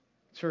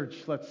Church,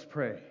 let's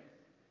pray.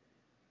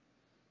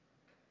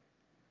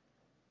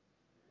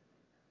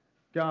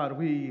 God,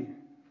 we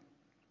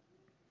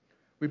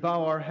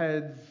bow our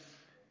heads.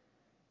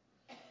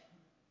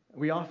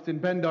 We often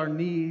bend our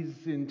knees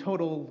in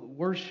total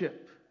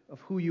worship of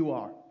who you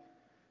are.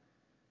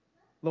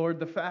 Lord,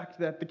 the fact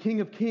that the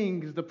King of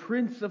Kings, the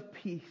Prince of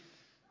Peace,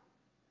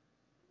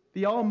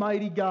 the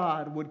Almighty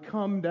God would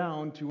come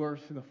down to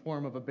earth in the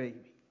form of a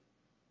baby.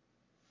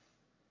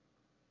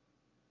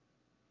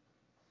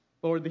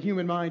 Lord, the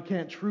human mind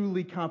can't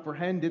truly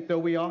comprehend it, though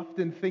we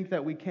often think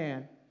that we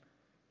can.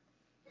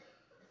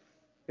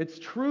 It's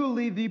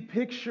truly the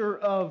picture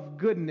of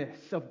goodness,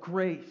 of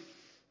grace,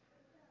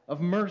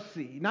 of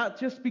mercy, not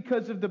just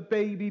because of the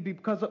baby,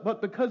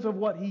 but because of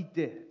what he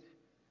did.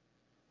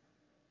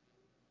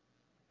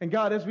 And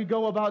God, as we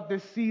go about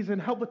this season,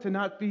 help it to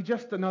not be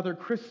just another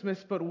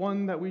Christmas, but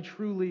one that we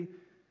truly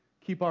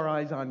keep our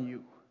eyes on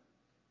you.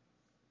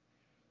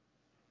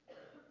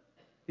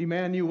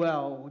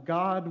 Emmanuel,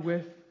 God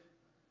with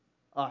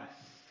us.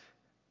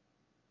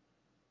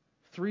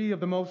 Three of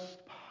the most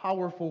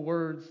powerful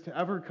words to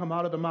ever come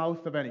out of the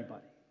mouth of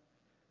anybody.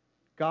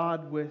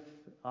 God with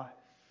us.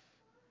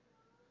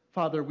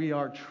 Father, we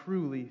are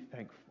truly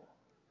thankful.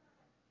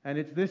 And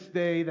it's this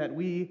day that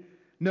we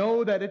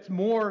know that it's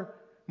more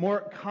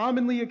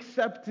commonly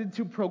accepted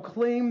to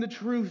proclaim the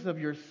truth of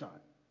your Son.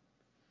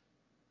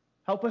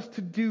 Help us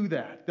to do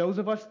that. Those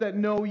of us that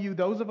know you,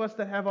 those of us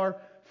that have our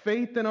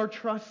faith and our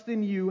trust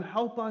in you,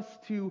 help us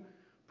to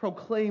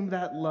proclaim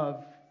that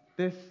love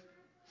this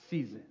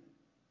season.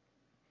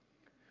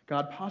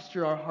 God,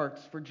 posture our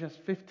hearts for just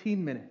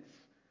 15 minutes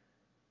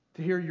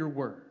to hear your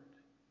word.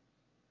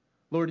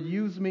 Lord,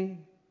 use me.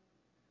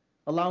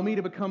 Allow me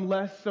to become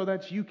less so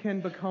that you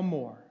can become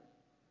more.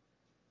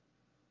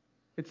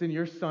 It's in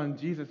your Son,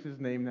 Jesus'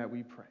 name, that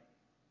we pray.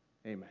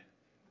 Amen.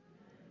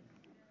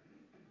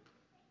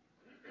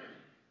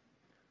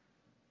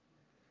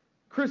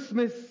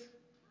 Christmas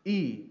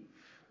Eve.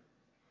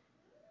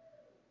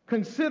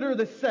 Consider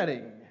the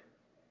setting.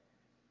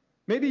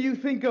 Maybe you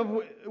think of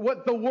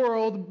what the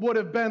world would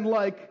have been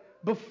like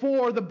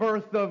before the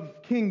birth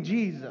of King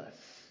Jesus.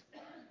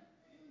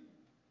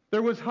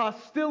 There was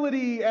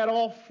hostility at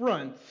all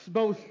fronts,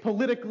 both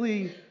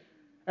politically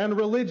and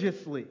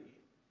religiously.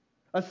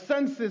 A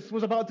census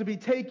was about to be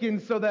taken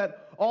so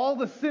that all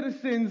the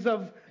citizens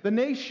of the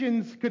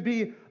nations could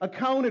be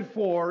accounted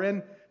for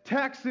and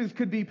taxes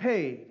could be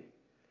paid.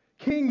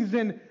 Kings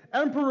and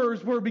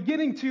emperors were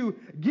beginning to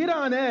get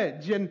on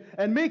edge and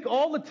make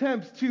all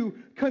attempts to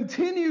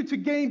continue to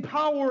gain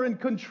power and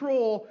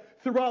control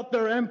throughout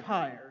their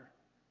empire.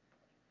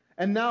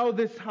 And now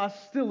this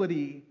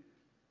hostility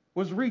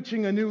was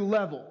reaching a new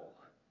level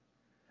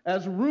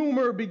as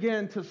rumor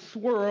began to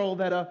swirl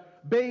that a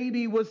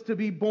baby was to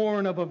be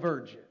born of a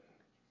virgin.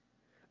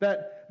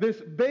 That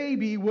this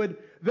baby would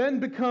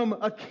then become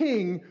a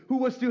king who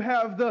was to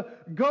have the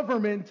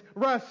government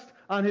rest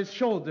on his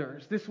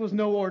shoulders. This was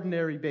no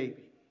ordinary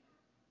baby.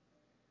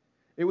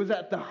 It was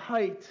at the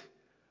height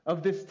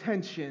of this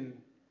tension,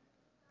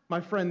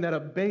 my friend, that a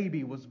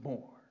baby was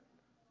born.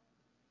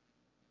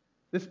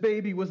 This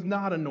baby was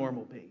not a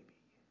normal baby.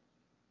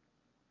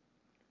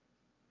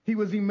 He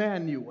was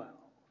Emmanuel,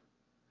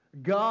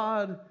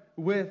 God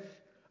with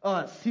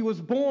us. He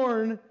was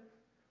born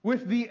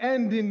with the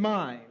end in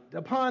mind.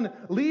 Upon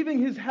leaving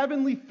his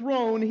heavenly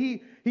throne,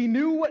 he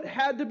knew what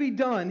had to be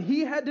done.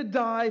 He had to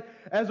die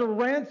as a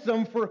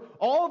ransom for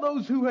all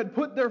those who had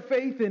put their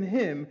faith in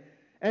him.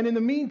 And in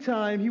the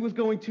meantime, he was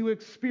going to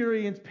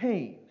experience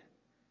pain,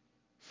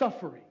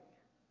 suffering,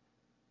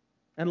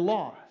 and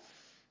loss.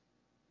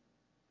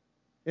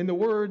 In the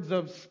words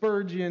of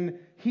Spurgeon,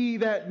 he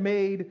that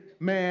made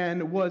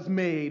man was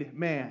made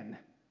man.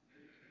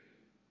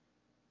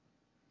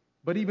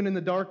 But even in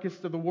the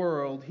darkest of the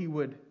world, he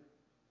would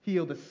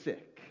heal the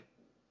sick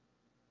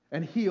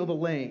and heal the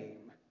lame.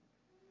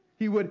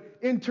 He would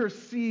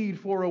intercede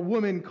for a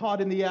woman caught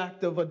in the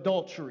act of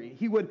adultery.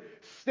 He would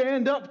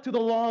stand up to the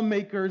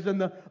lawmakers and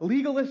the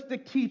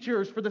legalistic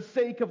teachers for the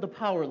sake of the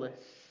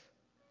powerless.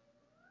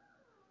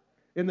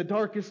 In the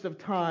darkest of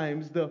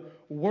times, the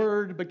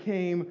Word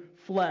became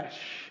flesh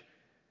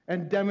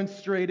and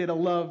demonstrated a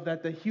love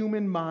that the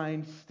human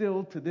mind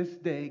still to this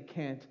day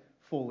can't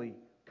fully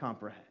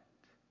comprehend.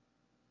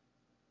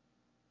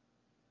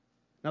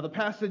 Now, the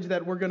passage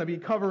that we're going to be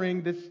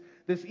covering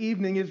this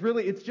evening is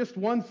really, it's just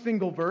one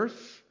single verse.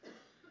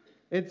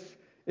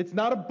 It's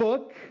not a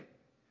book.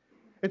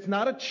 It's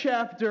not a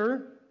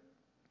chapter.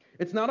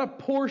 It's not a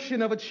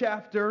portion of a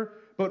chapter,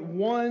 but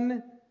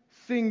one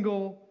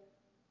single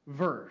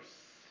verse.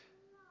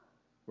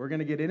 We're going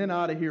to get in and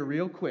out of here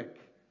real quick.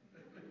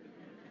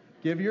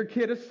 Give your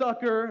kid a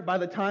sucker. By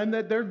the time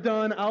that they're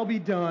done, I'll be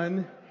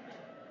done.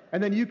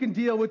 And then you can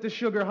deal with the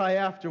sugar high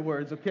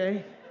afterwards,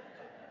 okay?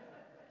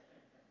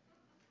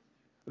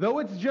 Though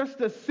it's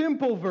just a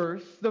simple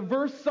verse, the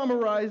verse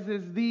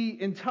summarizes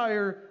the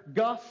entire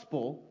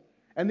gospel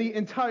and the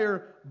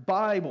entire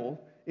Bible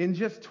in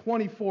just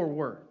 24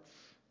 words.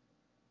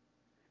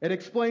 It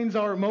explains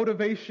our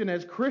motivation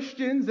as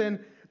Christians and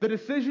the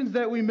decisions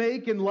that we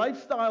make and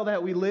lifestyle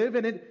that we live,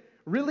 and it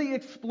really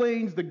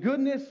explains the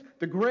goodness,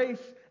 the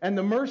grace, and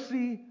the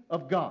mercy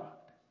of God.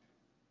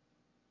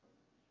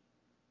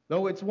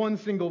 Though it's one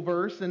single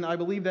verse, and I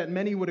believe that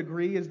many would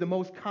agree is the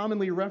most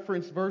commonly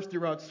referenced verse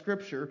throughout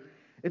Scripture,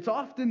 it's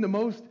often the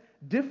most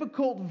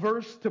difficult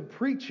verse to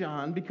preach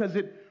on because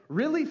it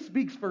really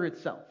speaks for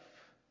itself.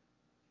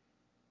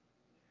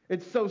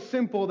 It's so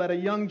simple that a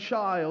young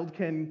child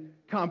can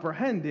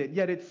comprehend it,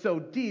 yet it's so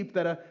deep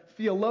that a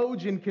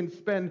theologian can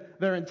spend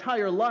their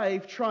entire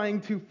life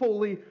trying to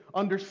fully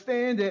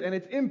understand it and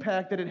its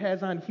impact that it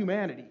has on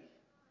humanity.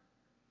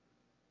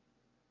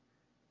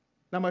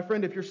 Now, my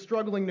friend, if you're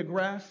struggling to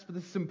grasp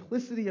the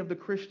simplicity of the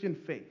Christian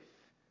faith,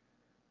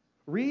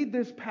 read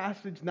this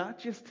passage not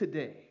just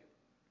today,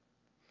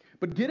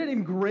 but get it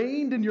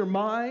ingrained in your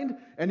mind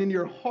and in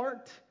your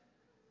heart,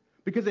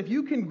 because if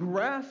you can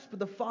grasp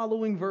the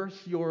following verse,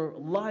 your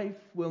life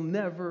will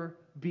never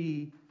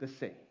be the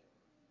same.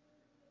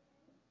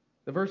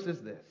 The verse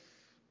is this: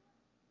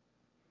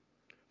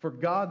 "For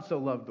God so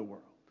loved the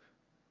world,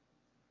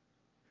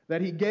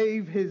 that he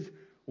gave his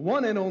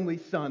one and only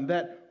Son,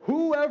 that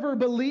whoever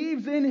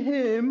believes in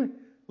him,"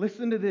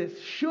 listen to this,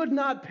 "should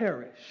not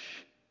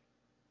perish,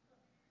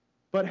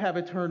 but have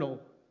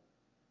eternal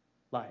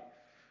life."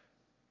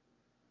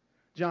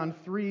 John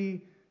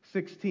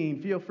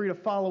 3:16. Feel free to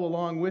follow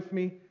along with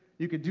me.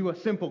 You could do a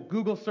simple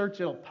Google search,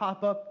 it'll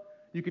pop up.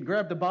 You could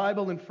grab the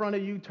Bible in front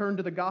of you, turn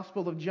to the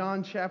Gospel of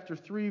John, chapter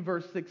 3,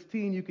 verse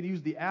 16. You could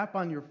use the app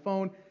on your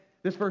phone.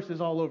 This verse is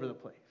all over the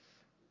place.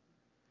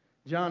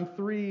 John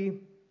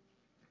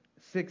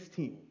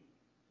 3:16.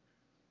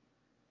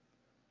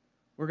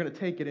 We're going to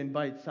take it in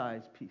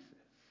bite-sized pieces.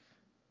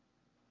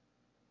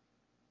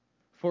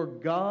 "For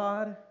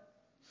God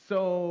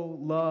so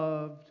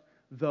loved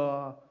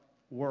the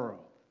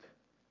world."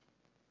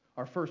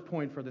 Our first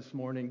point for this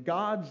morning: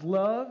 God's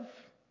love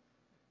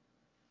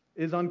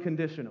is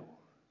unconditional.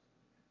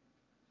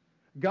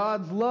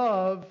 God's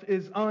love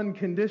is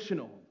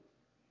unconditional.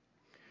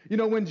 You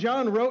know, when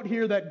John wrote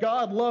here that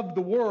God loved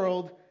the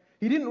world,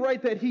 he didn't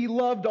write that he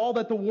loved all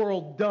that the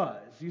world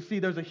does. You see,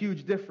 there's a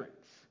huge difference.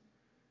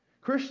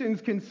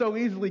 Christians can so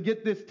easily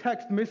get this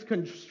text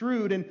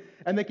misconstrued, and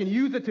they can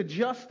use it to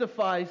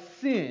justify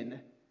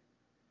sin.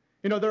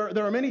 You know,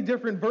 there are many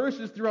different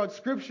verses throughout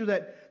Scripture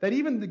that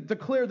even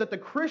declare that the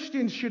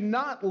Christians should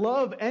not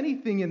love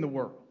anything in the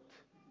world.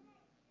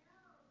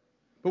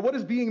 But what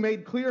is being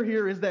made clear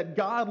here is that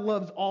God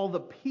loves all the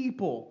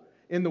people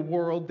in the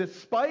world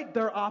despite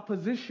their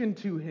opposition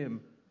to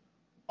him.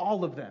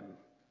 All of them.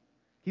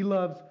 He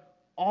loves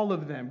all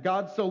of them.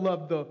 God so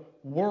loved the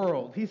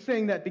world. He's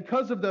saying that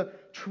because of the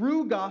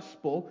true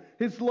gospel,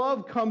 his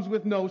love comes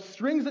with no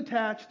strings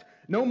attached,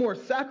 no more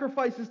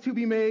sacrifices to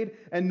be made,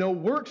 and no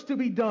works to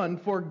be done.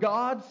 For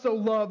God so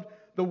loved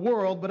the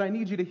world. But I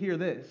need you to hear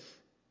this.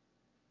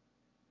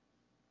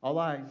 All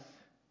eyes.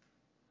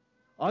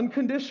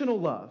 Unconditional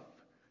love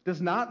does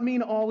not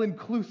mean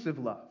all-inclusive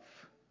love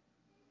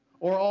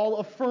or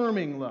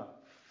all-affirming love.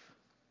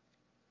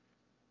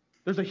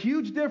 There's a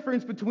huge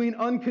difference between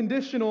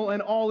unconditional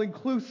and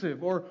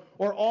all-inclusive or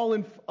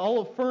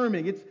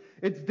all-affirming.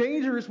 It's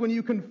dangerous when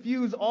you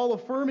confuse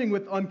all-affirming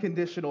with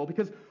unconditional,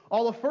 because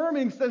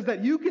all-affirming says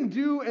that you can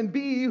do and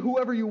be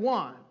whoever you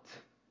want.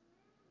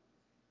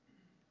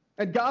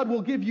 And God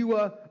will give you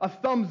a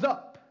thumbs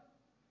up.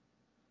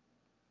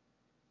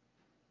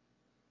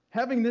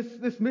 Having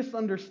this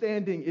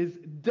misunderstanding is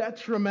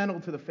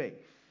detrimental to the faith.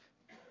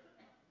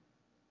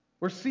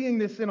 We're seeing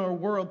this in our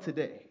world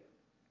today.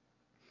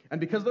 And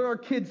because there are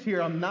kids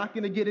here, I'm not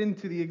going to get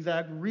into the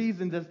exact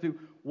reasons as to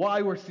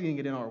why we're seeing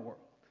it in our world.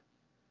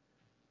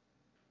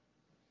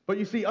 But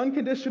you see,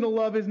 unconditional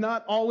love is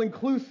not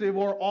all-inclusive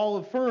or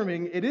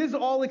all-affirming. It is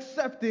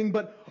all-accepting,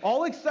 but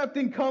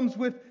all-accepting comes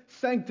with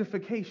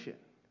sanctification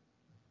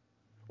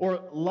or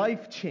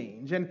life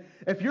change. And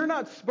if you're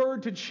not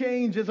spurred to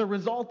change as a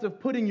result of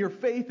putting your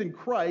faith in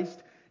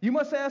Christ, you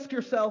must ask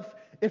yourself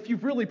if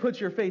you've really put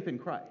your faith in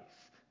Christ.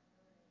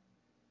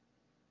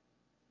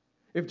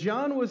 If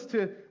John was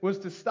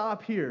to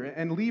stop here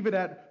and leave it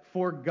at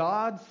 "for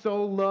God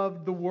so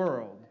loved the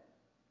world,"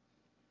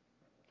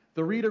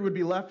 the reader would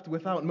be left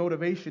without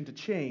motivation to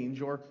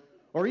change or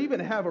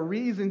even have a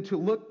reason to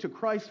look to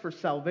Christ for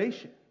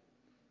salvation.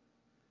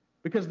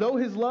 Because though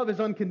his love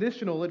is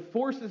unconditional, it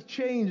forces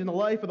change in the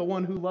life of the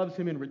one who loves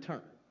him in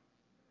return.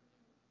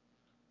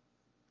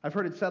 I've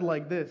heard it said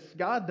like this: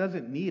 God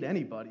doesn't need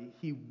anybody,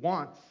 he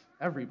wants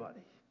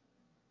everybody.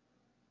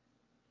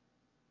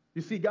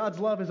 You see, God's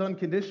love is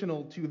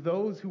unconditional to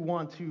those who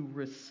want to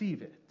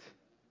receive it.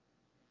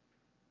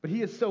 But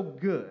he is so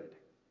good,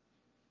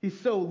 he's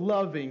so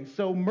loving,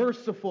 so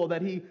merciful,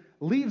 that he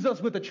leaves us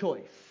with a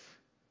choice.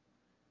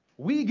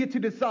 We get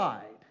to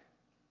decide.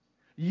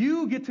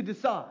 You get to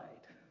decide.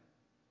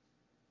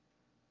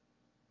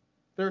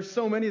 There are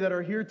so many that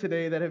are here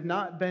today that have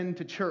not been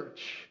to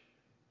church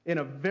in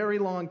a very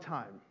long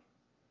time,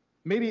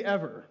 maybe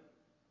ever.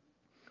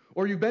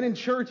 Or you've been in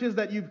churches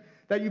that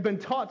you've been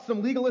taught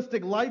some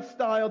legalistic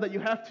lifestyle that you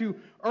have to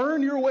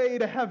earn your way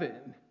to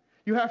heaven.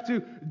 You have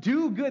to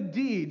do good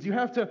deeds. You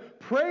have to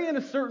pray in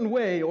a certain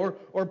way or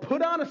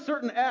put on a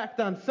certain act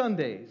on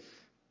Sundays.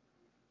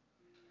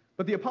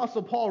 But the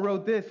Apostle Paul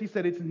wrote this. He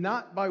said, it's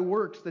not by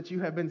works that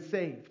you have been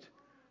saved,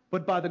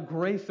 but by the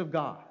grace of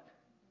God.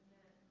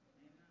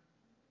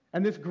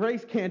 And this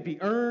grace can't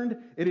be earned,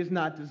 it is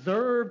not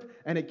deserved,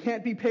 and it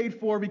can't be paid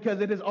for because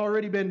it has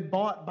already been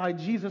bought by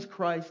Jesus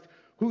Christ,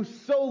 who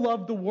so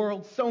loved the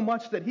world so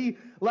much that he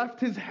left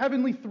his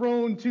heavenly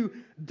throne to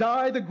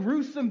die the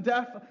gruesome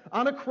death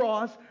on a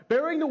cross,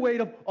 bearing the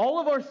weight of all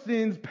of our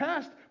sins,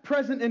 past,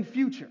 present, and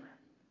future.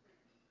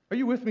 Are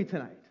you with me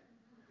tonight?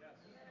 Yes.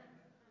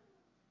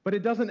 But it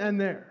doesn't end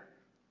there.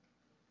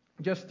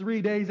 Just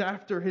 3 days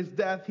after his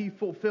death, he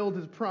fulfilled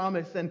his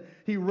promise, and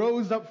he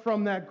rose up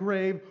from that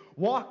grave,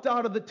 walked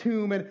out of the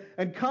tomb,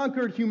 and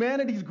conquered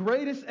humanity's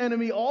greatest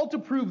enemy, all to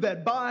prove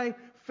that by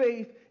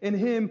faith in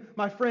him,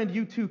 my friend,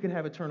 you too can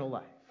have eternal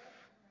life.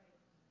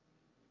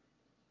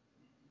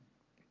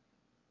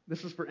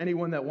 This is for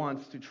anyone that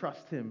wants to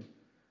trust him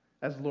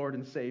as Lord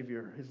and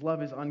Savior. His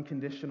love is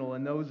unconditional,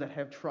 and those that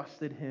have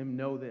trusted him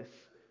know this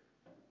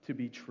to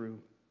be true.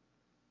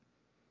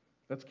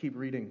 Let's keep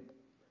reading.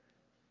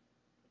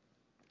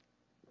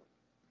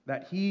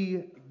 That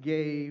he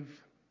gave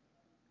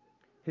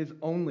his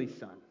only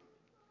son.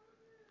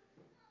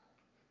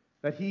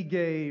 That he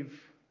gave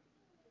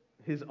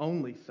his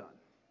only son.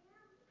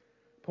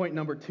 Point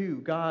number 2,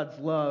 God's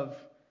love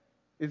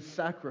is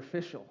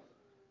sacrificial.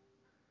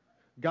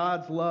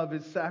 God's love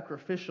is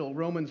sacrificial.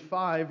 Romans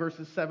 5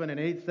 verses 7 and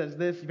 8 says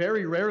this,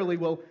 very rarely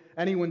will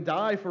anyone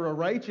die for a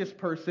righteous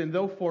person,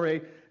 though for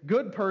a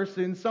good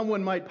person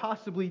someone might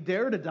possibly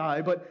dare to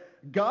die, but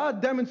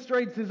God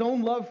demonstrates his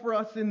own love for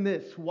us in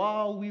this.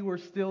 While we were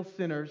still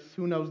sinners,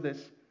 who knows this?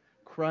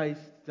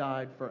 Christ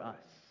died for us.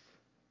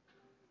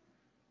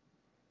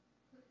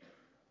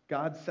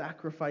 God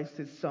sacrificed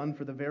his son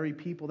for the very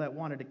people that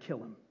wanted to kill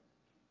him.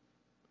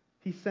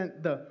 He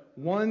sent the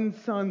one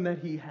son that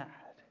he had.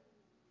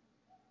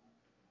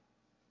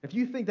 If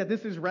you think that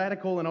this is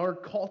radical in our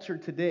culture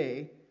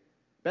today,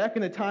 back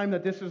in the time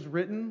that this was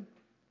written,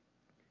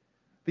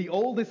 the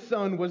oldest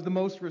son was the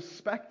most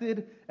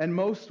respected and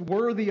most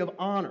worthy of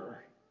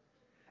honor.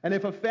 And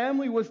if a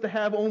family was to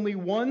have only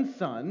one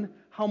son,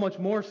 how much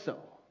more so?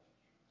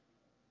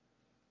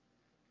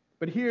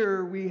 But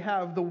here we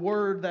have the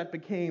Word that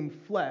became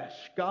flesh,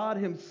 God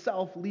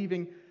himself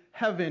leaving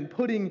heaven,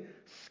 putting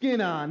skin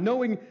on,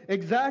 knowing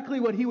exactly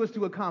what he was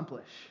to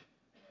accomplish.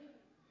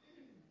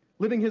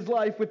 Living his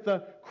life with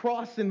the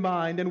cross in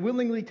mind and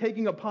willingly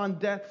taking upon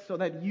death so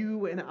that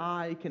you and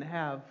I can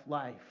have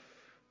life.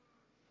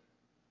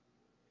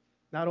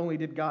 Not only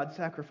did God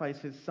sacrifice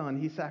his son,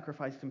 he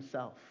sacrificed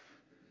himself.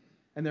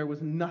 And there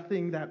was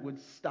nothing that would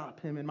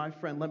stop him. And my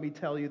friend, let me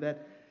tell you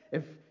that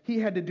if he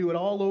had to do it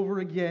all over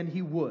again,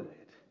 he would.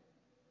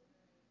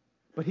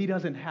 But he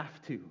doesn't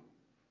have to.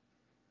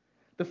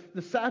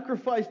 The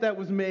sacrifice that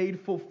was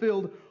made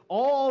fulfilled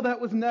all that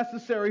was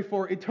necessary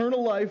for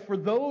eternal life for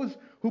those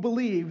who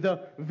believe.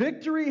 The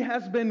victory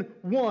has been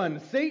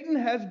won. Satan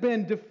has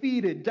been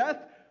defeated. Death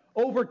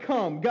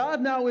overcome.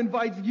 God now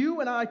invites you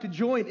and I to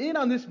join in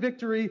on this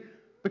victory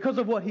because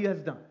of what he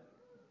has done.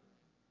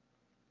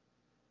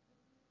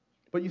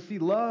 But you see,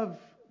 love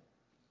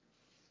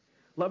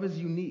is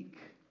unique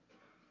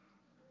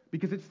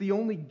because it's the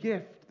only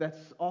gift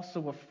that's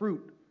also a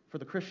fruit for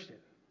the Christian.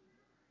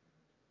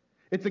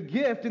 It's a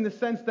gift in the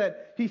sense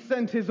that he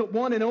sent his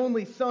one and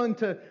only son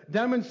to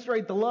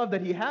demonstrate the love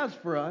that he has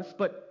for us,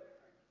 but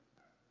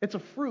it's a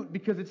fruit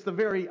because it's the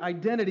very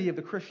identity of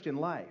the Christian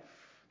life.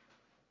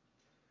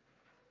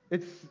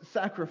 It's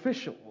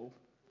sacrificial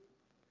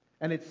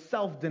and it's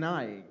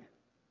self-denying.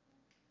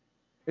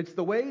 It's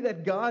the way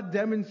that God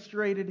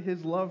demonstrated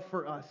his love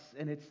for us,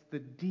 and it's the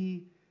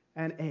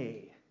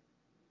DNA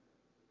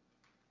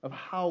of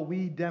how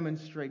we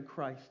demonstrate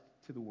Christ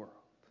to the world.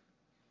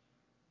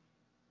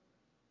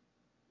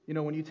 You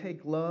know, when you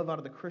take love out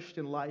of the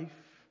Christian life,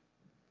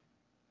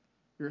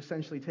 you're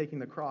essentially taking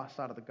the cross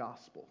out of the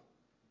gospel.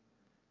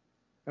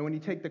 And when you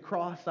take the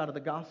cross out of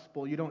the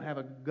gospel, you don't have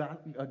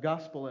a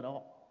gospel at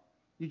all.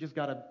 You just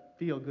got a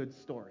feel-good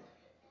story.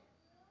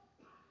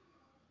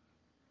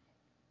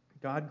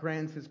 God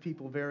grants his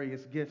people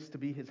various gifts to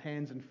be his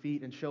hands and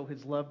feet and show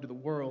his love to the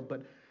world,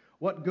 but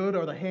what good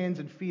are the hands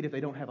and feet if they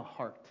don't have a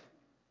heart?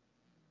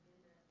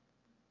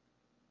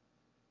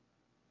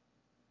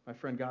 My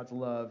friend, God's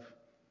love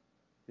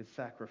is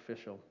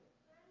sacrificial.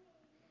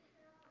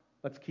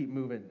 Let's keep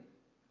moving.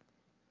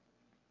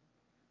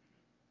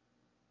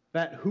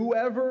 That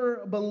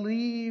whoever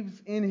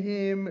believes in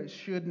him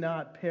should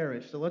not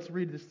perish. So let's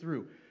read this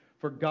through.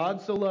 For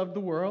God so loved the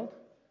world,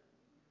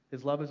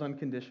 his love is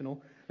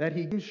unconditional, that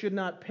he should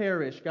not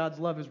perish. God's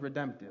love is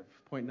redemptive.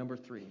 Point number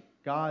 3.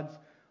 God's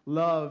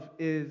love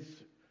is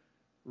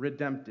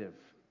redemptive.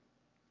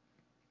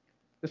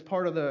 This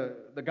part of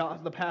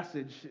the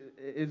passage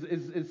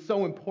is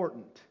so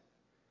important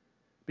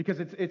because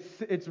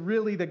it's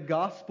really the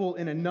gospel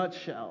in a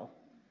nutshell.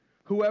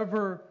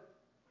 Whoever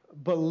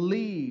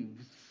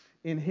believes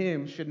in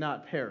him should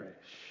not perish.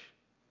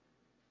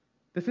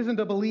 This isn't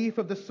a belief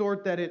of the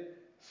sort that it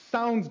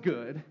sounds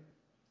good,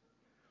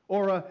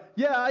 or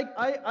yeah,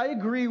 I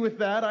agree with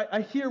that.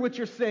 I hear what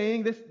you're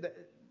saying.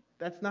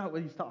 That's not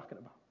what he's talking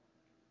about.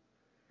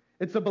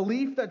 It's a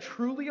belief that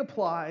truly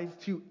applies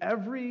to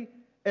every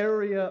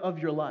area of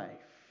your life.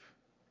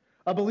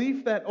 A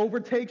belief that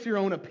overtakes your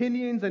own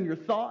opinions and your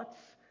thoughts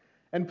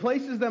and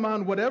places them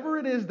on whatever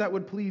it is that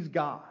would please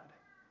God.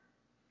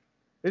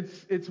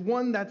 It's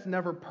one that's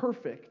never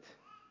perfect,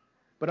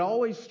 but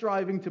always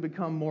striving to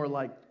become more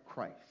like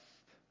Christ.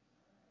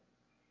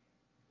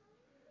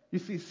 You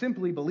see,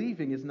 simply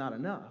believing is not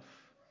enough.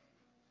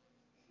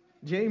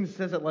 James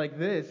says it like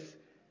this: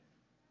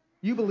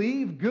 you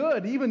believe?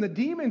 Good. Even the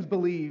demons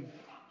believe,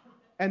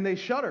 and they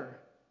shudder.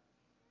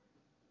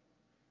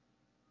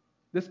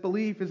 This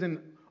belief is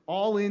an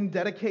all-in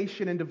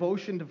dedication and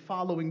devotion to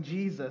following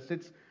Jesus.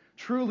 It's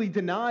truly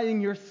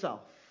denying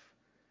yourself.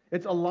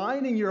 It's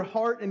aligning your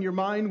heart and your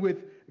mind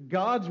with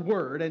God's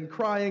word and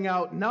crying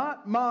out,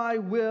 "Not my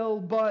will,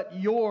 but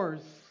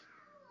yours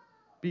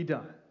be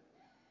done."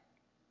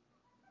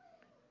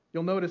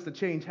 You'll notice the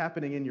change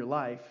happening in your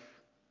life.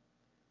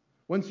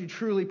 Once you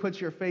truly put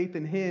your faith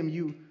in Him,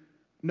 you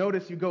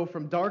notice you go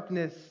from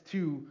darkness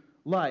to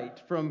light,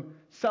 from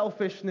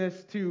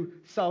selfishness to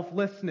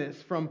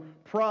selflessness, from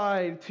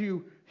pride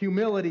to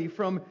humility,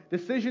 from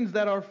decisions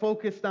that are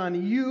focused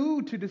on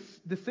you to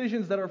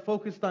decisions that are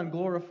focused on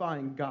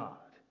glorifying God.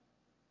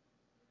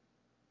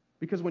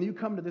 Because when you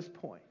come to this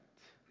point,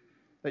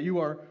 that you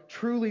are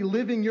truly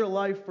living your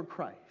life for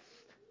Christ,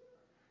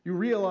 you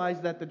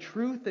realize that the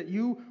truth that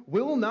you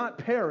will not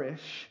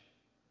perish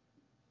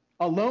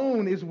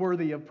alone is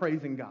worthy of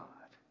praising God.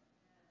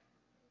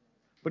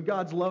 But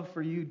God's love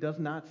for you does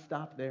not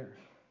stop there.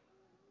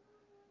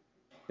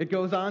 It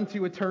goes on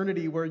to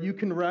eternity, where you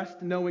can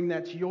rest knowing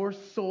that your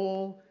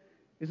soul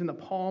is in the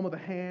palm of the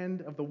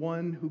hand of the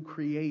one who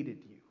created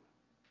you.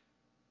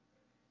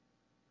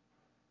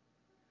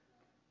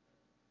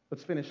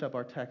 Let's finish up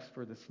our text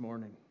for this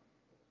morning.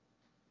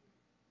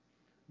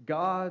 It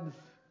goes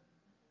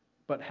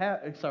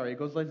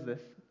like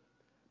this: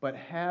 but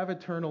have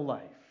eternal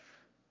life.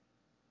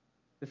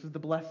 This is the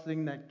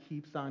blessing that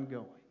keeps on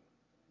going.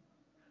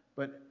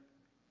 But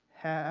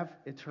have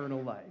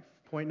eternal life.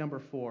 Point number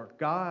 4,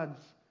 God's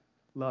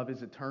love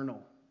is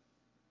eternal.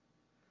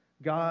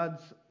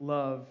 God's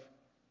love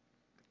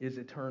is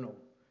eternal.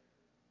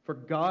 For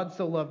God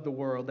so loved the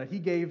world that He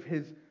gave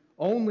His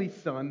only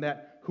Son,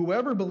 that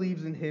whoever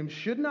believes in Him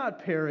should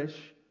not perish,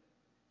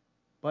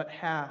 but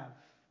have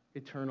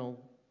eternal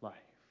life.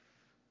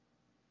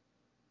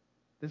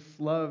 This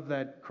love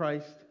that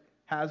Christ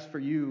has for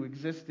you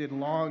existed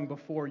long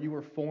before you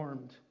were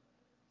formed,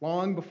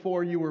 long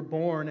before you were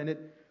born, and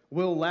it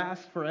will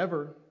last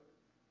forever.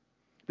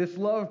 This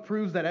love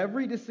proves that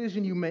every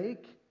decision you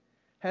make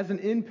has an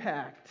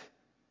impact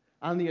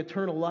on the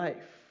eternal life.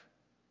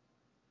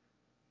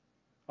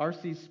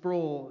 R.C.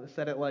 Sproul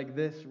said it like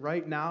this: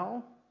 right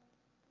now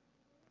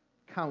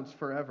counts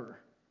forever.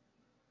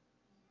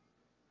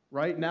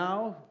 Right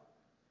now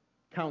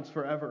counts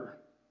forever.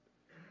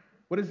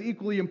 What is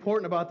equally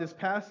important about this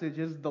passage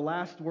is the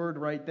last word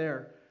right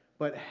there: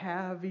 but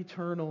have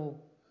eternal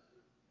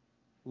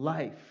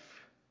life.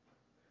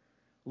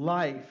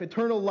 Life.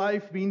 Eternal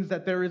life means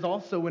that there is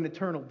also an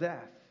eternal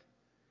death.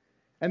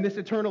 And this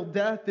eternal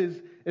death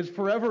is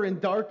forever in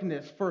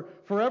darkness,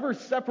 forever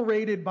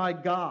separated by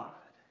God.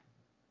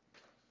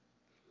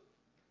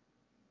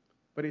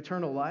 But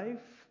eternal life,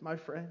 my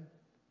friend,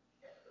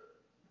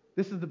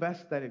 this is the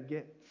best that it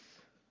gets.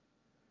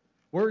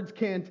 Words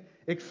can't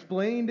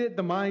explain it.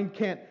 The mind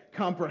can't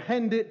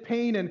comprehend it.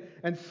 Pain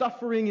and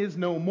suffering is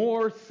no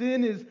more.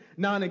 Sin is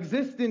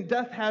non-existent.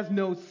 Death has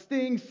no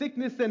sting.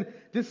 Sickness and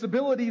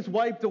disabilities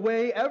wiped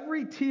away.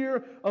 Every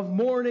tear of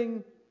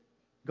mourning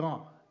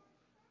gone.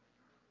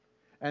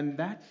 And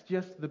that's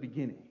just the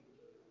beginning.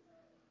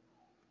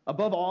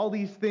 Above all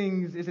these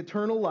things is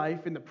eternal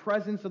life in the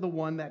presence of the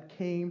one that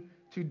came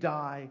to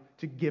die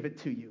to give it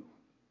to you.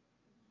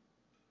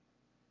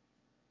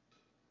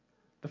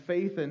 The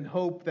faith and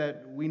hope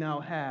that we now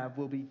have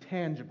will be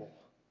tangible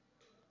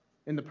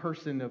in the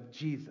person of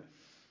Jesus.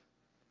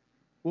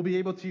 We'll be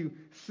able to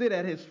sit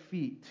at His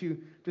feet,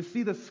 to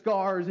see the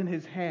scars in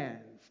His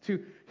hands,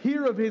 to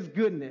hear of His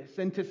goodness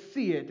and to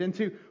see it, and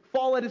to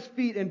fall at His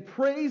feet and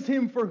praise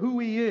Him for who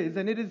He is.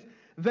 And it is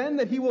then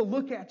that He will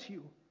look at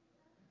you.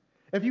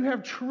 If you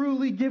have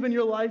truly given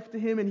your life to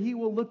Him, and He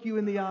will look you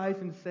in the eyes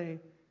and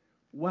say,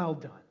 "Well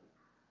done,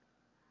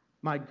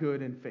 my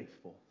good and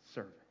faithful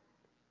servant."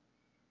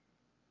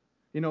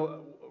 You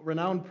know,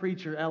 renowned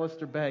preacher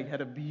Alistair Begg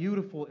had a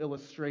beautiful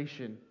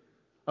illustration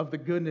of the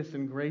goodness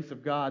and grace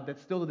of God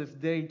that still to this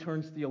day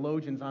turns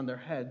theologians on their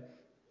head.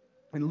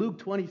 In Luke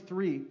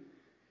 23,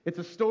 it's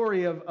a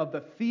story of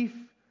the thief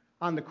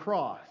on the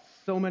cross.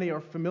 So many are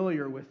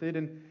familiar with it.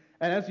 And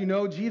as you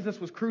know, Jesus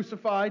was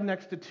crucified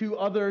next to two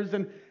others,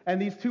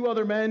 and these two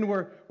other men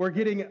were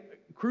getting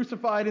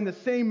crucified in the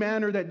same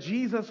manner that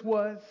Jesus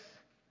was.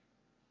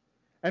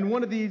 And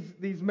one of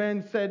these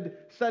men said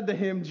to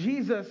him,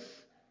 "Jesus,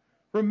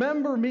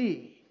 remember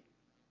me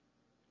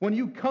when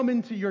you come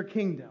into your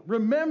kingdom.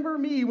 Remember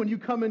me when you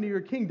come into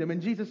your kingdom.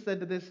 And Jesus said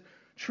to this,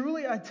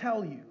 truly I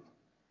tell you,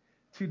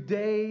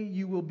 today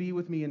you will be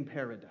with me in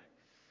paradise.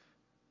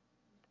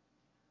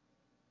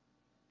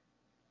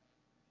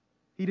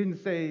 He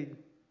didn't say,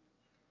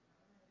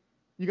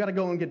 you got to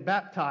go and get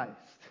baptized.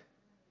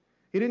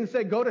 He didn't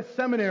say, go to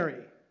seminary.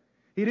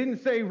 He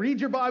didn't say, read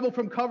your Bible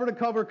from cover to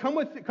cover,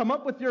 come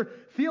up with your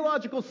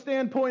theological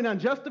standpoint on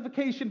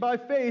justification by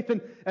faith,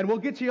 and we'll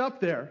get you up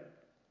there.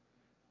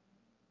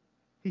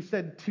 He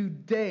said,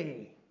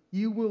 today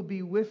you will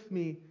be with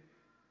me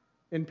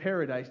in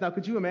paradise. Now,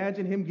 could you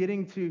imagine him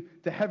getting to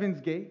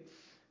heaven's gates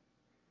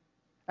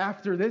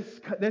after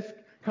this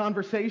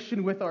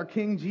conversation with our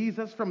King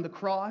Jesus from the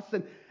cross,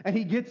 and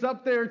he gets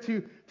up there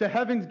to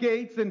heaven's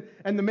gates,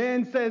 and the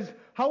man says,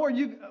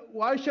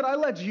 why should I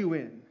let you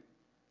in?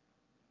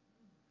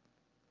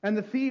 And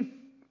the thief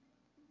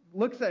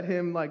looks at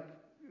him like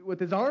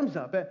with his arms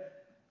up,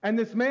 and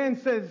this man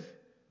says,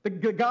 the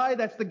guy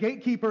that's the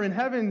gatekeeper in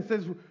heaven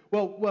says,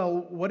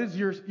 well, what is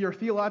your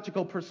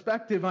theological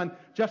perspective on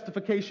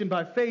justification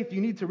by faith?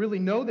 You need to really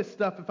know this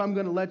stuff if I'm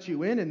going to let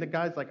you in. And the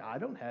guy's like, I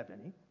don't have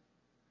any.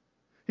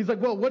 He's like,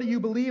 well, what do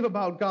you believe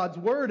about God's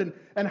word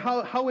and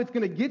how it's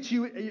going to get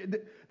you?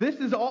 This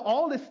is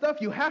all this stuff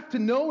you have to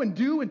know and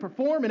do and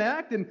perform and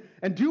act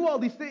and do all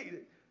these things.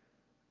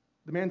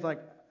 The man's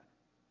like,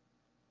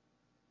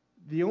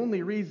 the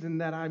only reason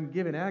that I'm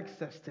given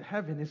access to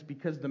heaven is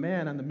because the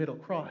man on the middle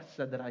cross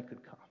said that I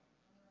could come.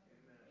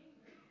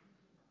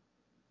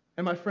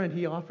 And my friend,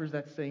 he offers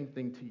that same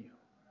thing to you.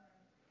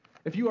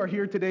 If you are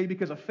here today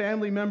because a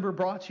family member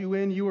brought you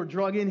in, you were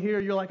drug in here,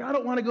 you're like, I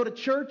don't want to go to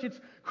church, it's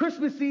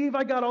Christmas Eve,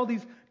 I got all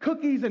these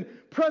cookies and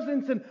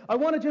presents, and I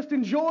want to just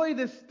enjoy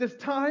this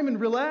time and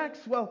relax.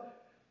 Well,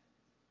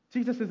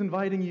 Jesus is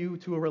inviting you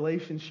to a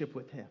relationship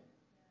with him.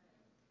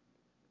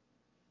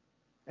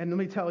 And let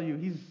me tell you,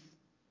 he's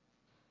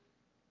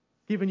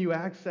given you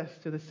access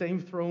to the same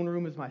throne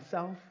room as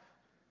myself,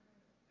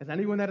 as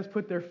anyone that has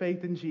put their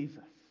faith in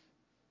Jesus.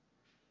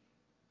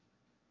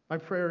 My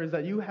prayer is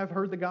that you have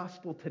heard the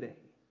gospel today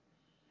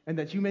and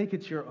that you make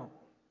it your own.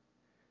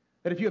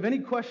 That if you have any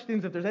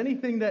questions, if there's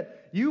anything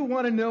that you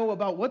want to know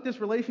about what this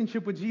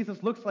relationship with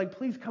Jesus looks like,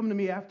 please come to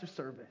me after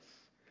service.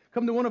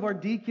 Come to one of our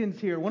deacons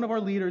here, one of our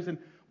leaders, and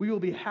we will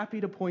be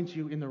happy to point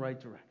you in the right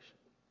direction.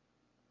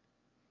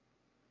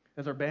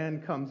 As our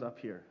band comes up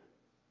here,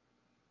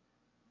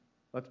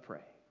 let's pray.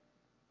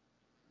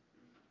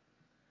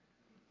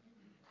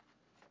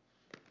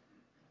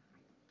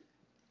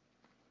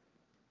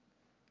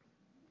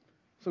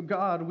 So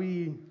God,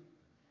 we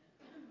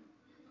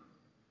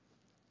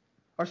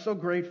are so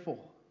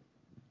grateful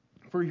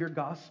for your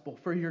gospel,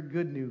 for your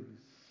good news.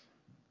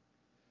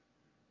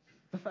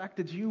 The fact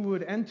that you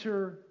would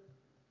enter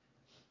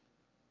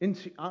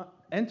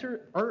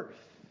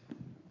earth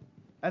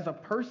as a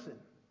person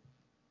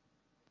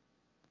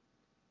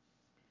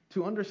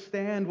to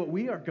understand what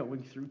we are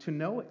going through, to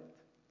know it,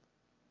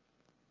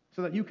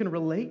 so that you can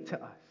relate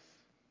to us,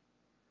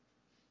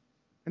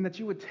 and that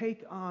you would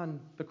take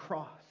on the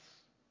cross,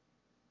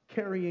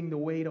 carrying the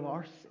weight of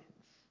our sins.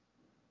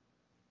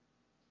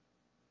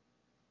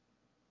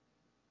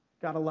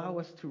 God, allow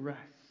us to rest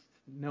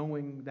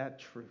knowing that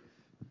truth.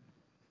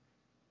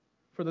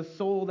 For the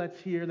soul that's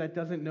here that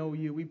doesn't know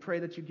you, we pray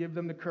that you give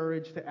them the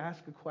courage to ask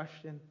a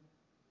question.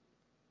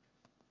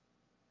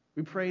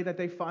 We pray that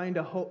they find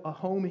a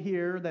home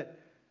here, that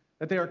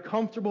they are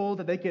comfortable,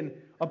 that they can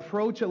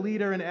approach a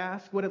leader and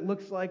ask what it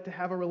looks like to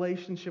have a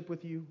relationship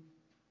with you.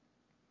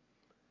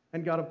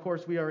 And God, of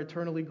course, we are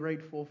eternally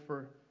grateful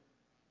for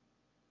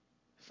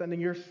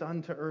sending your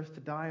Son to earth to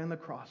die on the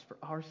cross for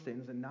our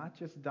sins, and not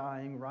just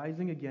dying,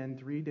 rising again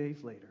 3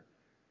 days later,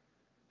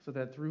 so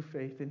that through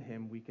faith in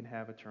him we can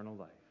have eternal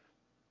life.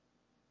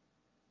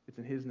 It's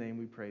in his name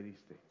we pray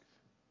these things.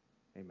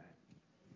 Amen.